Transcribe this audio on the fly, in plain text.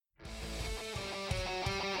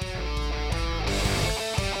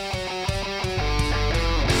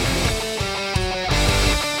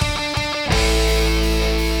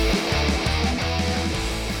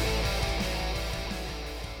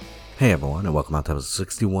Hey everyone, and welcome out to episode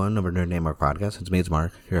 61 of our Nerd Name Mark podcast. It's me, it's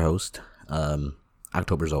Mark, your host.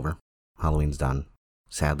 October's over. Halloween's done.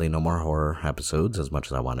 Sadly, no more horror episodes as much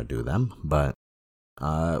as I want to do them, but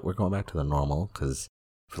we're going back to the normal because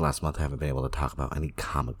for the last month I haven't been able to talk about any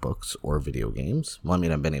comic books or video games. Well, I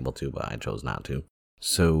mean, I've been able to, but I chose not to.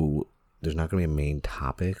 So there's not going to be a main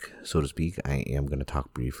topic, so to speak. I am going to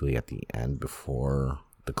talk briefly at the end before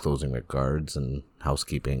the closing regards and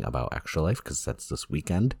housekeeping about Extra Life because that's this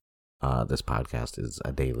weekend. This podcast is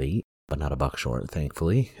a day late, but not a buck short,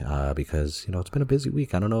 thankfully, because, it's been a busy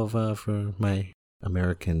week. I don't know if for my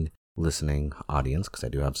American listening audience, because I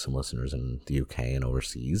do have some listeners in the UK and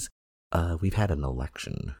overseas, we've had an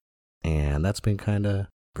election, and that's been kind of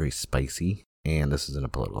very spicy, and this isn't a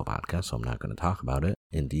political podcast, so I'm not going to talk about it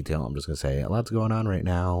in detail. I'm just going to say a lot's going on right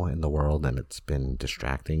now in the world, and it's been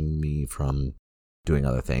distracting me from doing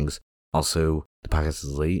other things. Also, the podcast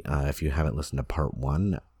is late. If you haven't listened to part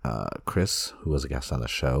 1, Chris, who was a guest on the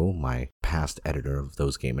show, my past editor of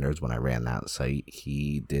Those Game Nerds when I ran that site,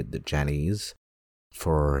 he did the Jennies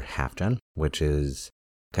for Half Gen, which is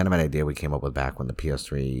kind of an idea we came up with back when the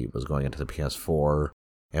PS3 was going into the PS4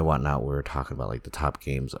 and whatnot. We were talking about like the top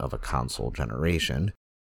games of a console generation,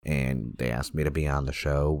 and they asked me to be on the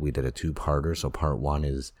show. We did a 2-parter, so part 1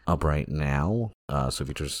 is up right now. So if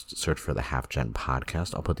you just search for the Half Gen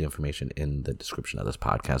podcast, I'll put the information in the description of this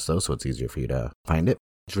podcast though, so it's easier for you to find it.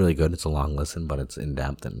 It's really good. It's a long listen, but it's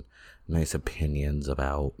in-depth and nice opinions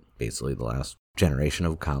about basically the last generation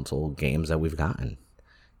of console games that we've gotten.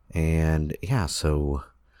 And yeah, so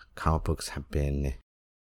comic books have been,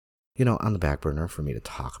 on the back burner for me to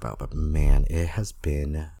talk about. But man, it has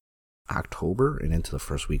been October and into the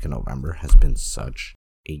first week of November has been such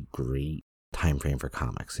a great time frame for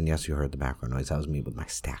comics. And yes, you heard the background noise. That was me with my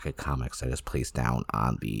stack of comics I just placed down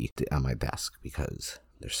on my desk because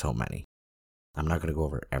there's so many. I'm not going to go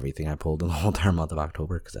over everything I pulled in the whole entire month of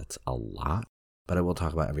October because that's a lot, but I will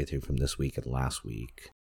talk about everything from this week and last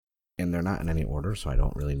week. And they're not in any order, so I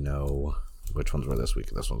don't really know which ones were this week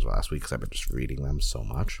and this ones were last week because I've been just reading them so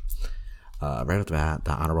much. Right off the bat,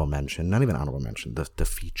 the honorable mention, not even honorable mention, the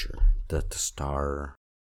feature, the star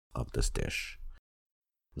of this dish.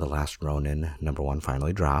 The Last Ronin, #1,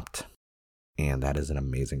 finally dropped, and that is an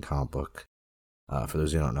amazing comic book. For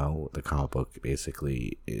those who don't know, the comic book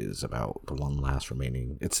basically is about the one last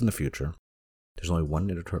remaining. It's in the future. There's only one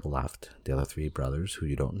Ninja Turtle left. The other 3 brothers, who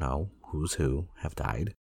you don't know who's who, have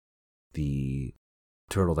died. The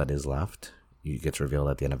turtle that is left, it gets revealed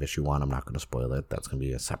at the end of issue 1. I'm not going to spoil it. That's going to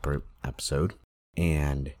be a separate episode.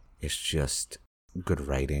 And it's just good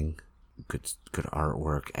writing, good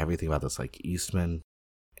artwork. Everything about this, like Eastman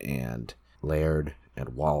and Laird and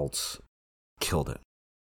Waltz, killed it.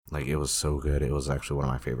 Like, it was so good. It was actually one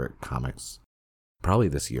of my favorite comics, probably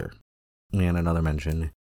this year. And another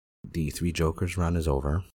mention, the 3 Jokers run is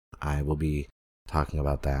over. I will be talking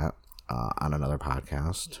about that on another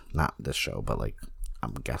podcast. Not this show, but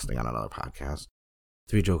I'm guesting on another podcast.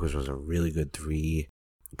 3 Jokers was a really good 3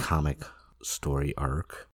 comic story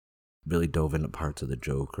arc. Really dove into parts of the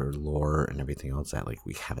Joker lore and everything else that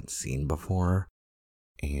we haven't seen before.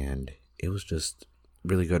 And it was just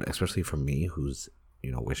really good, especially for me, who's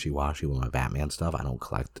wishy-washy with my Batman stuff. I don't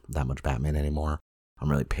collect that much Batman anymore. I'm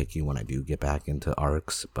really picky when I do get back into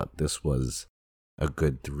arcs, but this was a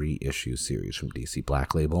good 3-issue series from DC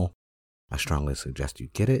Black Label. I strongly suggest you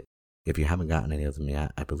get it. If you haven't gotten any of them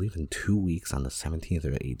yet, I believe in 2 weeks on the 17th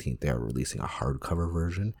or 18th, they are releasing a hardcover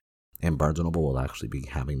version, and Barnes & Noble will actually be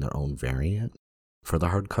having their own variant for the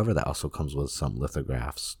hardcover that also comes with some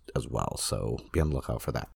lithographs as well, so be on the lookout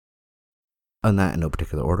for that. On that, in no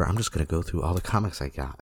particular order, I'm just going to go through all the comics I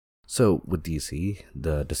got. So, with DC,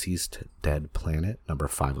 the Deceased Dead Planet,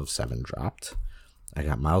 #5 of 7 dropped. I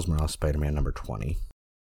got Miles Morales Spider-Man #20.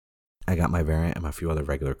 I got my variant and a few other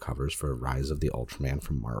regular covers for Rise of the Ultraman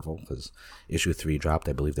from Marvel, because issue 3 dropped.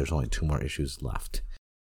 I believe there's only 2 more issues left.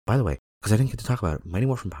 By the way, because I didn't get to talk about it, Mighty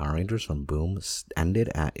Morphin Power Rangers from Boom ended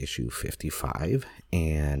at issue 55,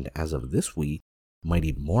 and as of this week,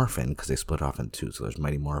 Mighty Morphin, because they split off in 2, so there's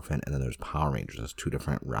Mighty Morphin and then there's Power Rangers. There's 2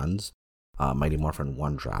 different runs. Mighty Morphin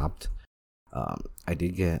 1 dropped. I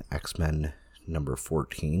did get X-Men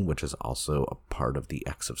 #14, which is also a part of the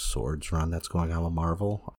X of Swords run that's going on with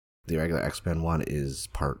Marvel. The regular X-Men one is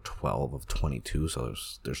part 12 of 22, so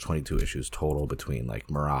there's 22 issues total between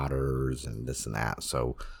Marauders and this and that.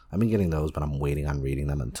 So I've been getting those, but I'm waiting on reading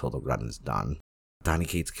them until the run is done. Donny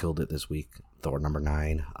Cates killed it this week. Thor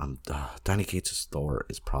 #9. Donny Cates' Thor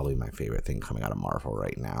is probably my favorite thing coming out of Marvel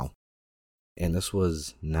right now. And this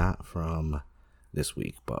was not from this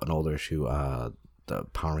week, but an older issue. the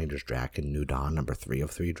Power Rangers Draken New Dawn number 3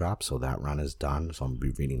 of 3 dropped, so that run is done. So I'm going to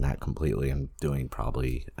be reading that completely and doing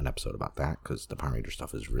probably an episode about that because the Power Ranger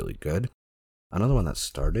stuff is really good. Another one that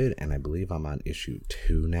started, and I believe I'm on issue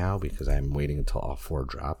 2 now because I'm waiting until all 4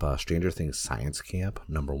 drop. Stranger Things Science Camp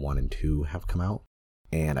number 1 and 2 have come out,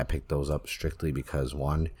 and I picked those up strictly because,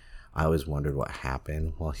 one, I always wondered what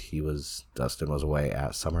happened while Dustin was away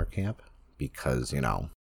at summer camp because,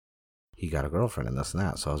 he got a girlfriend and this and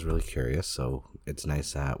that. So I was really curious. So it's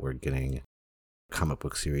nice that we're getting a comic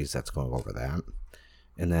book series that's going over that.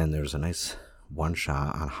 And then there's a nice one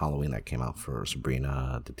shot on Halloween that came out for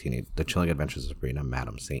Sabrina, the Chilling Adventures of Sabrina,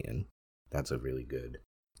 Madam Satan. That's a really good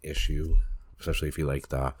issue, especially if you like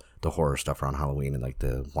the horror stuff around Halloween and like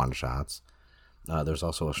the one shots. There's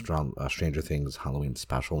also a Stranger Things Halloween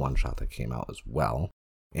special one shot that came out as well.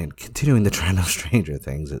 And continuing the trend of Stranger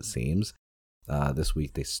Things, it seems. This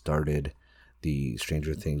week they started the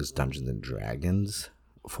Stranger Things Dungeons and Dragons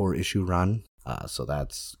 4-issue run. So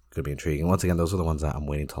that's going to be intriguing. Once again, those are the ones that I'm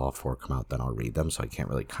waiting till all 4 come out, then I'll read them. So I can't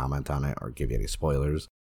really comment on it or give you any spoilers.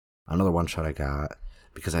 Another one shot I got,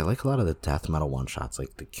 because I like a lot of the death metal one shots,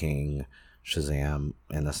 like The King, Shazam,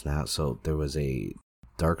 and this and that. So there was a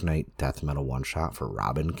Dark Knight death metal one shot for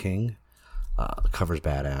Robin King. The cover's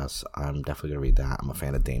badass. I'm definitely going to read that. I'm a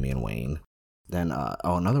fan of Damian Wayne. Then,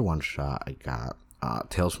 another one shot I got,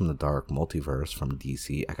 Tales from the Dark Multiverse from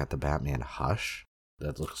DC. I got the Batman Hush.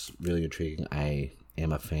 That looks really intriguing. I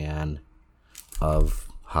am a fan of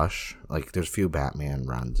Hush. Like, there's few Batman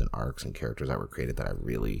runs and arcs and characters that were created that I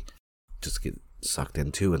really just get sucked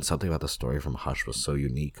into. And something about the story from Hush was so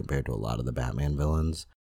unique compared to a lot of the Batman villains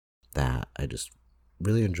that I just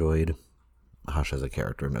really enjoyed Hush as a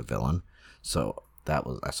character and a villain. So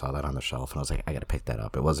I saw that on the shelf and I was like, I gotta pick that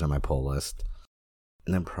up. It wasn't on my pull list.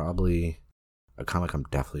 And then probably a comic I'm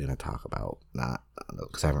definitely going to talk about, not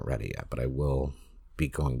because I haven't read it yet, but I will be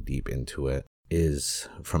going deep into it, is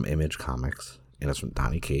from Image Comics. And it's from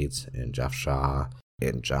Donny Cates and Jeff Shaw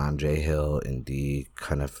and John J. Hill and D.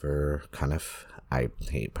 Cunniffe. I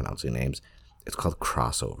hate pronouncing names. It's called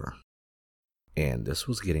Crossover. And this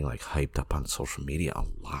was getting like hyped up on social media a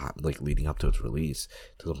lot, like leading up to its release,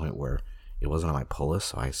 to the point where it wasn't on my pull list,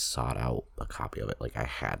 so I sought out a copy of it. Like, I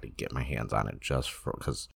had to get my hands on it just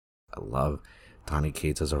because I love Donny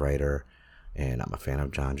Cates as a writer, and I'm a fan of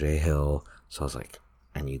John J. Hill, so I was like,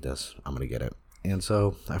 I need this. I'm going to get it. And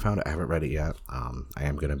so I found it. I haven't read it yet. I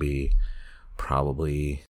am going to be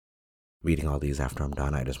probably reading all these after I'm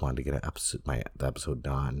done. I just wanted to get the episode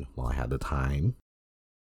done while I had the time.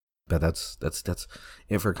 But that's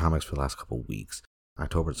it for comics for the last couple of weeks.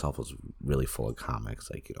 October itself was really full of comics,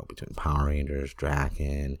 like, between Power Rangers,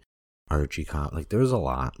 Draken, Archie like there was a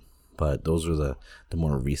lot, but those are the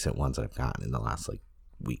more recent ones that I've gotten in the last like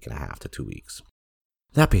week and a half to 2 weeks.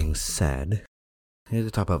 That being said, I need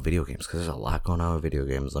to talk about video games because there's a lot going on with video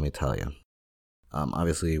games, let me tell you.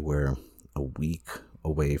 Obviously we're a week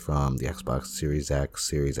away from the Xbox Series X,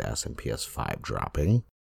 Series S, and PS5 dropping.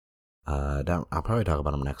 I'll probably talk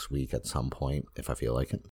about them next week at some point if I feel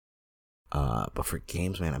like it. But for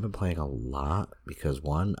games, man, I've been playing a lot because,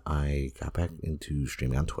 one, I got back into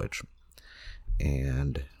streaming on Twitch.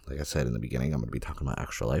 And like I said in the beginning, I'm going to be talking about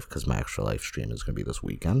Extra Life because my Extra Life stream is going to be this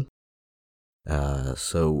weekend.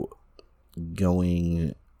 So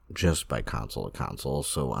going just by console to console.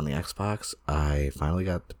 So on the Xbox, I finally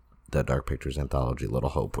got the Dark Pictures Anthology Little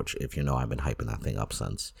Hope, which, if you know, I've been hyping that thing up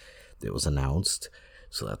since it was announced.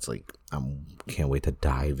 So that's like, can't wait to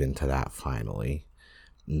dive into that finally.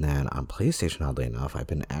 And then on PlayStation, oddly enough, I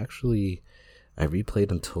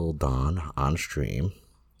replayed Until Dawn on stream.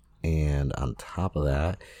 And on top of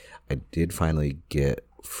that, I did finally get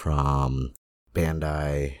from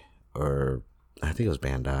Bandai, or I think it was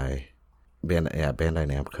Bandai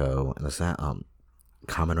Namco, and it's that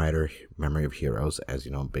Kamen Rider Memory of Heroes. As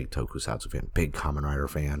you know, I'm a big Tokusatsu fan, big Kamen Rider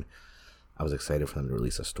fan. I was excited for them to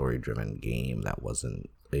release a story-driven game that wasn't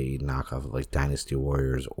a knockoff of like Dynasty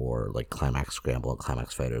Warriors or like Climax Scramble and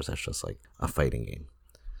Climax Fighters. That's just like a fighting game.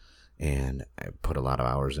 And I put a lot of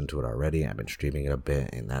hours into it already. I've been streaming it a bit,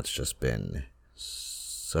 and that's just been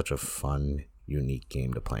such a fun, unique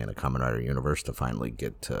game to play in a Kamen Rider universe, to finally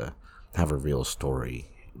get to have a real story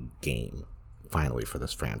game finally for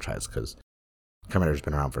this franchise, because Kamen Rider's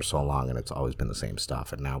been around for so long and it's always been the same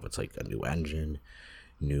stuff, and now it's like a new engine,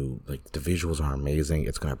 like the visuals are amazing.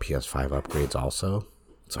 It's going to have PS5 upgrades also,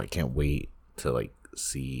 so I can't wait to like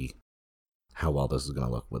see how well this is going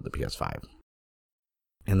to look with the PS5.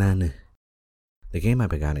 And then the game I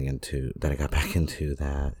got back into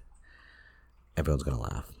that everyone's going to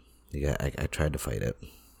laugh. I tried to fight it.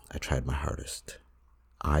 I tried my hardest.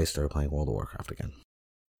 I started playing World of Warcraft again.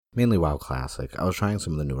 Mainly WoW Classic. I was trying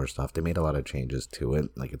some of the newer stuff. They made a lot of changes to it.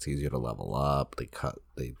 Like, it's easier to level up. They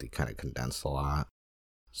kind of condensed a lot.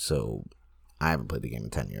 So I haven't played the game in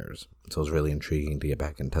 10 years. So it was really intriguing to get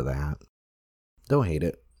back into that. Don't hate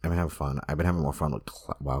it. I've been having fun. I've been having more fun with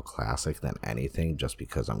WoW Classic than anything, just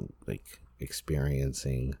because I'm like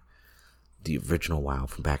experiencing the original WoW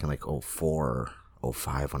from back in like 04,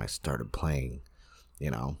 05 when I started playing,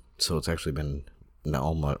 So it's actually been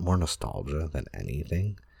more nostalgia than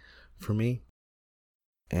anything for me.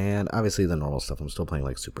 And obviously the normal stuff. I'm still playing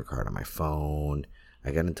like Supercard on my phone. I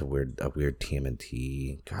got into a weird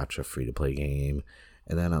TMNT gacha free-to-play game.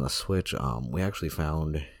 And then on the Switch, we actually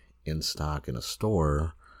found in stock in a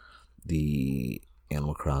store the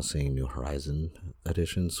Animal Crossing New Horizon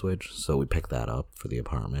Edition Switch. So we picked that up for the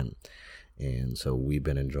apartment. And so we've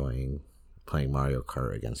been enjoying playing Mario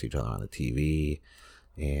Kart against each other on the TV.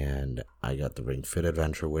 And I got the Ring Fit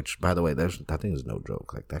Adventure, which, by the way, that thing is no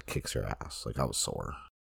joke. Like, that kicks your ass. Like, I was sore.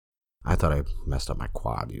 I thought I messed up my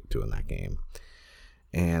quad doing that game.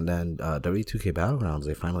 And then W2K Battlegrounds,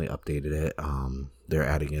 they finally updated it. They're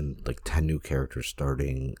adding in like 10 new characters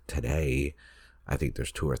starting today. I think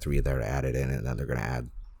there's 2 or 3 that are added in, and then they're going to add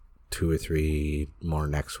 2 or 3 more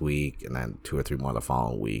next week, and then 2 or 3 more the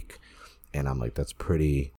following week. And I'm like, that's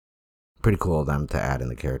pretty cool of them to add in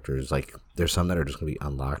the characters. Like, there's some that are just going to be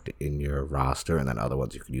unlocked in your roster, and then other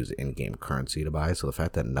ones you could use in-game currency to buy. So the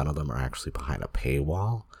fact that none of them are actually behind a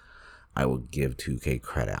paywall, I will give 2K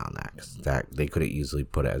credit on that, because they could have easily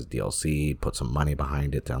put it as DLC, put some money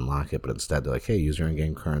behind it to unlock it, but instead they're like, hey, use your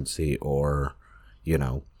in-game currency, or,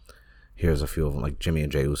 here's a few of them, like Jimmy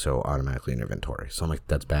and Jey Uso automatically in your inventory. So I'm like,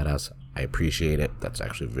 that's badass. I appreciate it. That's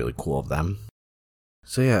actually really cool of them.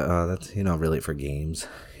 So yeah, that's, really for games.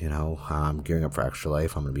 I'm gearing up for Extra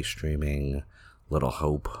Life. I'm going to be streaming Little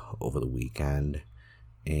Hope over the weekend,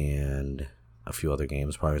 and a few other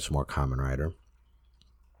games, probably some more Kamen Rider.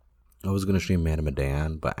 I was going to stream Man of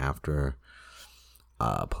Medan, but after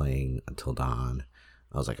playing Until Dawn,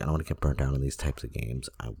 I was like, I don't want to get burnt down in these types of games.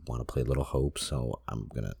 I want to play Little Hope, so I'm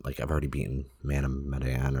going to, I've already beaten Man of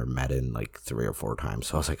Medan or Medan like 3 or 4 times,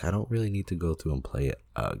 so I was like, I don't really need to go through and play it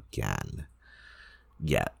again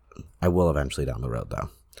yet. I will eventually down the road, though.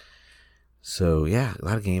 So, yeah, a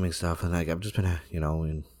lot of gaming stuff, and I've just been,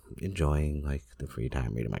 enjoying, the free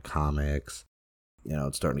time, reading my comics.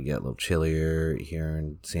 It's starting to get a little chillier here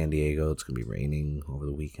in San Diego. It's going to be raining over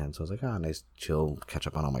the weekend. So I was like, nice chill, catch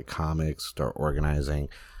up on all my comics, start organizing.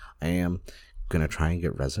 I am going to try and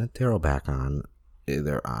get Resident Daryl back on,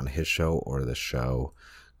 either on his show or this show,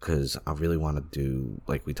 because I really want to do,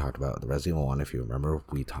 like we talked about the Resident Evil 1, if you remember,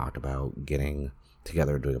 we talked about getting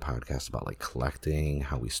together and doing a podcast about, collecting,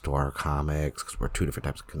 how we store our comics, because we're 2 different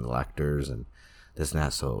types of collectors, and this and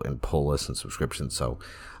that, and pull lists and subscriptions. So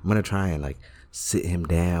I'm going to try and, sit him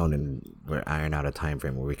down and iron out a time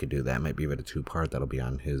frame where we could do that. It might be a 2-part. That'll be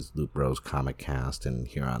on his Loot Bros Comic Cast, and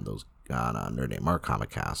here on Nerd Name Mark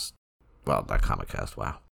Comic Cast. Well, that Comic Cast,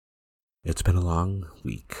 wow. It's been a long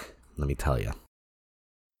week, let me tell you.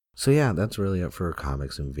 So yeah, that's really it for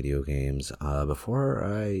comics and video games. Before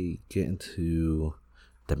I get into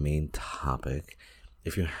the main topic,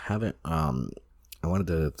 if you haven't, I wanted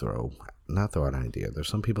to throw out an idea. There's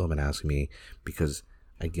some people have been asking me, because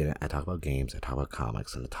I get it. I talk about games, I talk about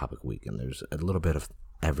comics, and the topic week, and there's a little bit of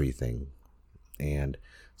everything. And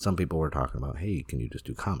some people were talking about, hey, can you just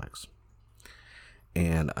do comics?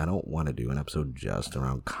 And I don't want to do an episode just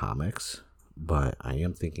around comics, but I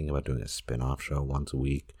am thinking about doing a spin-off show once a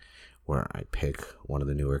week where I pick one of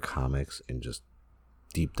the newer comics and just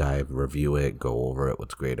deep dive, review it, go over it,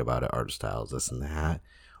 what's great about it, art styles, this and that,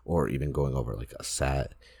 or even going over a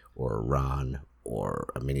set or a run or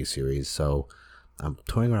a miniseries. So I'm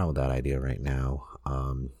toying around with that idea right now.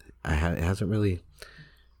 I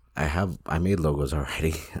made logos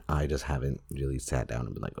already. I just haven't really sat down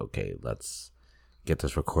and been like, okay, let's get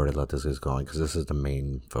this recorded, let this get going, because this is the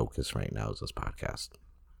main focus right now, is this podcast.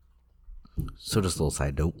 So just a little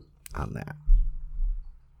side note on that.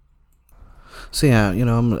 So yeah,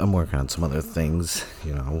 I'm working on some other things,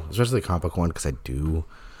 especially the comic book one, because I do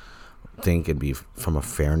think it'd be, from a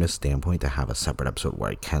fairness standpoint, to have a separate episode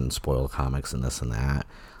where I can spoil comics and this and that.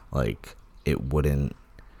 It wouldn't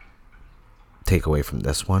take away from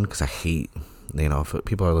this one, because I hate, if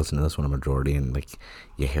people are listening to this one, a majority, and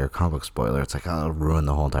you hear a comic book spoiler, it's I'll ruin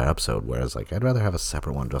the whole entire episode. Whereas I'd rather have a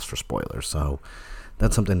separate one just for spoilers. So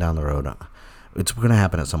that's something down the road. It's going to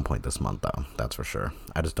happen at some point this month, though. That's for sure.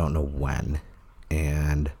 I just don't know when.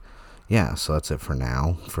 And yeah, so that's it for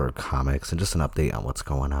now for comics, and just an update on what's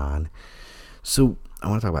going on. So I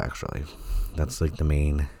want to talk about Extra Life. That's the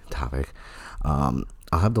main topic.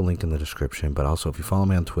 I'll have the link in the description, but also if you follow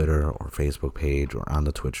me on Twitter or Facebook page or on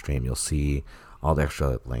the Twitch stream, you'll see all the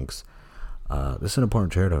extra links. This is an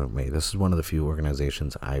important charity to me. This is one of the few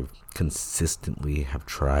organizations I've consistently have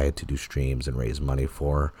tried to do streams and raise money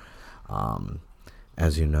for.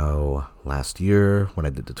 As you know, last year when I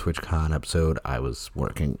did the TwitchCon episode, I was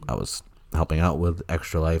helping out with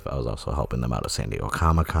Extra Life. I was also helping them out at San Diego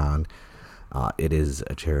Comic-Con. It is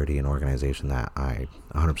a charity and organization that I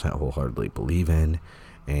 100% wholeheartedly believe in,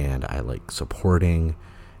 and I like supporting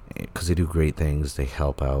because they do great things. They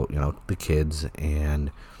help out, the kids,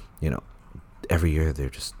 and, every year they're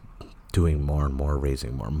just doing more and more,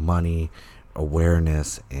 raising more money,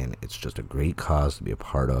 awareness, and it's just a great cause to be a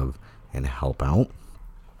part of and help out.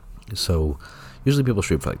 So usually people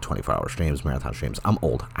stream for like 24-hour streams, marathon streams. I'm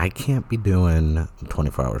old. I can't be doing a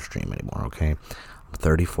 24-hour stream anymore, okay? I'm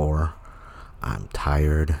 34. I'm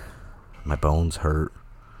tired. My bones hurt.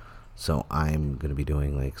 So I'm going to be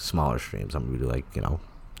doing like smaller streams. I'm going to do like,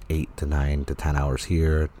 8 to 9 to 10 hours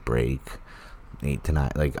here, break, 8 to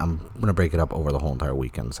 9. Like I'm going to break it up over the whole entire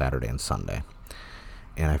weekend, Saturday and Sunday.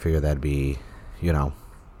 And I figure that'd be,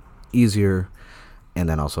 easier. And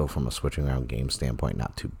then also from a switching around game standpoint,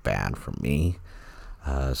 not too bad for me.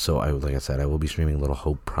 So like I said, I will be streaming Little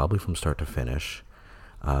Hope probably from start to finish.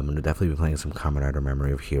 I'm going to definitely be playing some Kamen Rider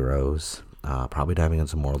Memory of Heroes. Probably diving into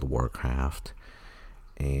some World of Warcraft.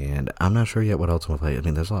 And I'm not sure yet what else I'm going to play. I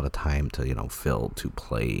mean, there's a lot of time to, fill to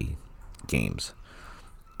play games.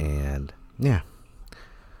 And, yeah.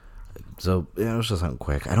 So, it was just something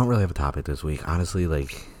quick. I don't really have a topic this week. Honestly,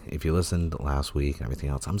 like, if you listened last week and everything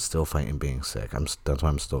else, I'm still fighting being sick. That's why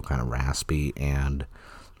I'm still kind of raspy and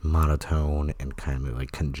monotone and kind of,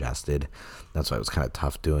 like, congested. That's why it was kind of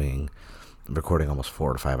tough recording almost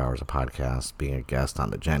 4 to 5 hours of podcast, being a guest on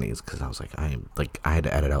the Jennies, because I was like, I had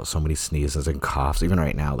to edit out so many sneezes and coughs. Even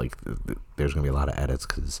right now, like, there's going to be a lot of edits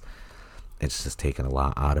because it's just taken a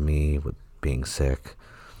lot out of me with being sick.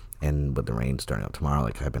 And with the rain starting up tomorrow,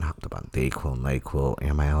 like, I've been hopped up on Dayquil, NyQuil,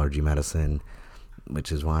 and my allergy medicine,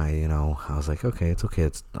 which is why, I was like, okay, it's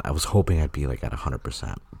okay. I was hoping I'd be, like, at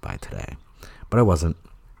 100% by today. But I wasn't.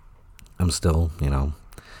 I'm still,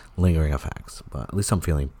 lingering effects. But at least I'm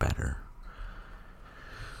feeling better.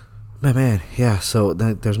 But man, yeah, so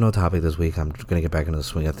there's no topic this week. I'm going to get back into the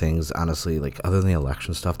swing of things. Honestly, like, other than the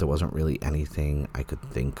election stuff, there wasn't really anything I could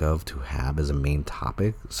think of to have as a main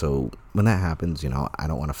topic. So when that happens, I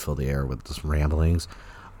don't want to fill the air with just ramblings.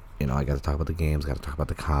 I got to talk about the games, got to talk about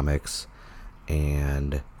the comics.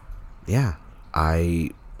 And yeah, I'll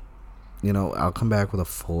come back with a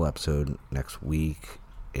full episode next week.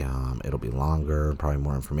 It'll be longer, probably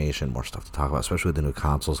more information, more stuff to talk about, especially with the new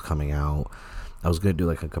consoles coming out. I was going to do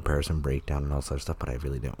like a comparison breakdown and all that stuff, but I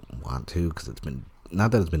really didn't want to because it's been, not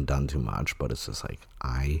that it's been done too much, but it's just like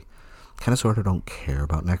I kind of sort of don't care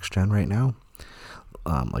about next gen right now.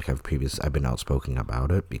 Like I've been outspoken about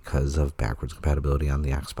it because of backwards compatibility on the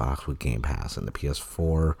Xbox with Game Pass and the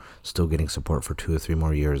PS4 still getting support for 2 or 3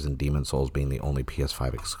 more years and Demon's Souls being the only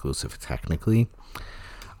PS5 exclusive technically.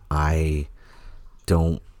 I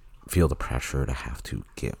don't feel the pressure to have to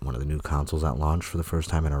get one of the new consoles at launch for the first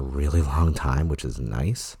time in a really long time, which is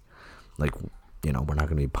nice. Like, we're not going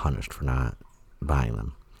to be punished for not buying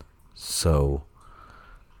them. So,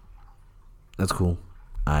 that's cool.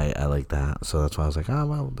 I like that. So that's why I was like,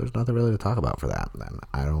 well, there's nothing really to talk about for that. Then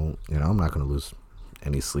I don't, I'm not going to lose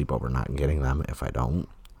any sleep over not getting them if I don't,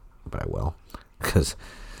 but I will, because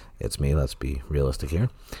it's me. Let's be realistic here.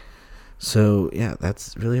 So, yeah,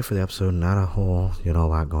 that's really it for the episode. Not a whole, a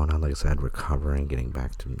lot going on. Like I said, recovering, getting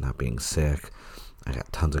back to not being sick. I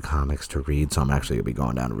got tons of comics to read, so I'm actually going to be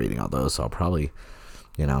going down and reading all those. So I'll probably,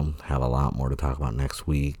 have a lot more to talk about next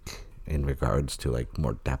week in regards to, like,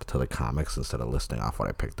 more depth to the comics instead of listing off what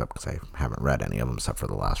I picked up because I haven't read any of them except for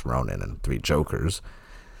The Last Ronin and 3 Jokers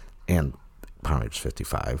and Power Rangers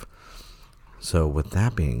 55. So, with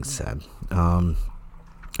that being said,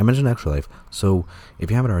 I mentioned Extra Life. So if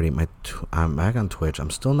you haven't already, I'm back on Twitch. I'm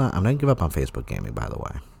not going to give up on Facebook gaming, by the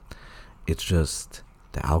way. It's just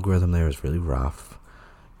the algorithm there is really rough.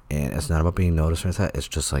 And it's not about being noticed or anything. It's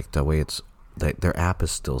just like the way their app is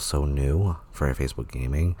still so new for Facebook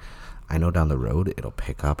gaming. I know down the road it'll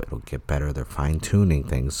pick up, it'll get better. They're fine tuning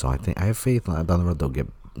things. So I have faith down the road they'll get,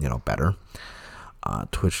 better.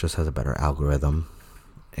 Twitch just has a better algorithm.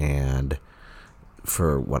 And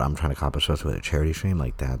for what I'm trying to accomplish, especially with a charity stream,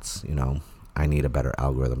 like that's, I need a better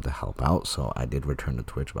algorithm to help out. So I did return to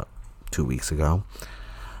Twitch about 2 weeks ago.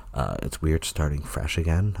 It's weird starting fresh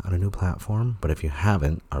again on a new platform, but if you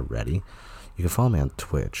haven't already, you can follow me on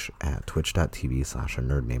Twitch at twitch.tv/a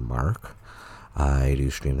nerd named Mark. I do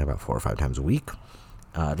stream there about 4 or 5 times a week,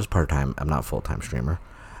 just part-time. I'm not a full-time streamer.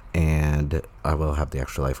 And I will have the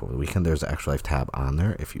Extra Life over the weekend. There's the Extra Life tab on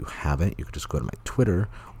there. If you haven't, you could just go to my Twitter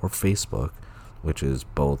or Facebook, which is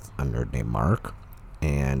both a nerd named Mark,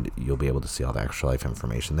 and you'll be able to see all the Extra Life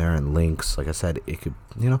information there and links. Like I said, it could,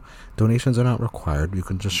 donations are not required. You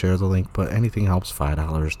can just share the link, but anything helps. $5,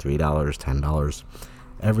 $3, $10.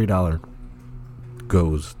 Every dollar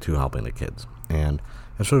goes to helping the kids. And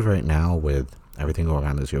especially right now with everything going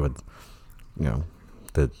on this year with,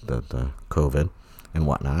 the COVID and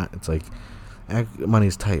whatnot, it's like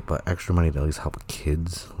money's tight, but extra money to at least help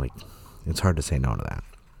kids, like, it's hard to say no to that.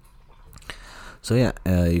 So yeah,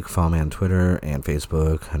 you can follow me on Twitter and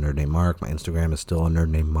Facebook, a nerd named Mark. My Instagram is still a nerd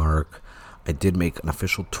named Mark. I did make an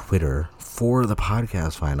official Twitter for the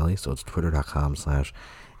podcast finally, so it's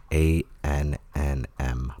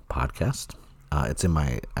twitter.com/ANNM podcast. It's in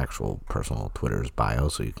my actual personal Twitter's bio,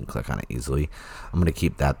 so you can click on it easily. I'm going to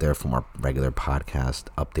keep that there for more regular podcast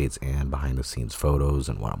updates and behind-the-scenes photos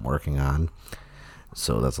and what I'm working on.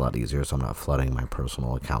 So that's a lot easier, so I'm not flooding my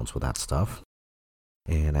personal accounts with that stuff.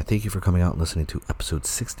 And I thank you for coming out and listening to episode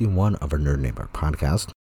 61 of our Nerd Named Mark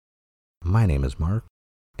podcast. My name is Mark,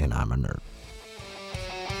 and I'm a nerd.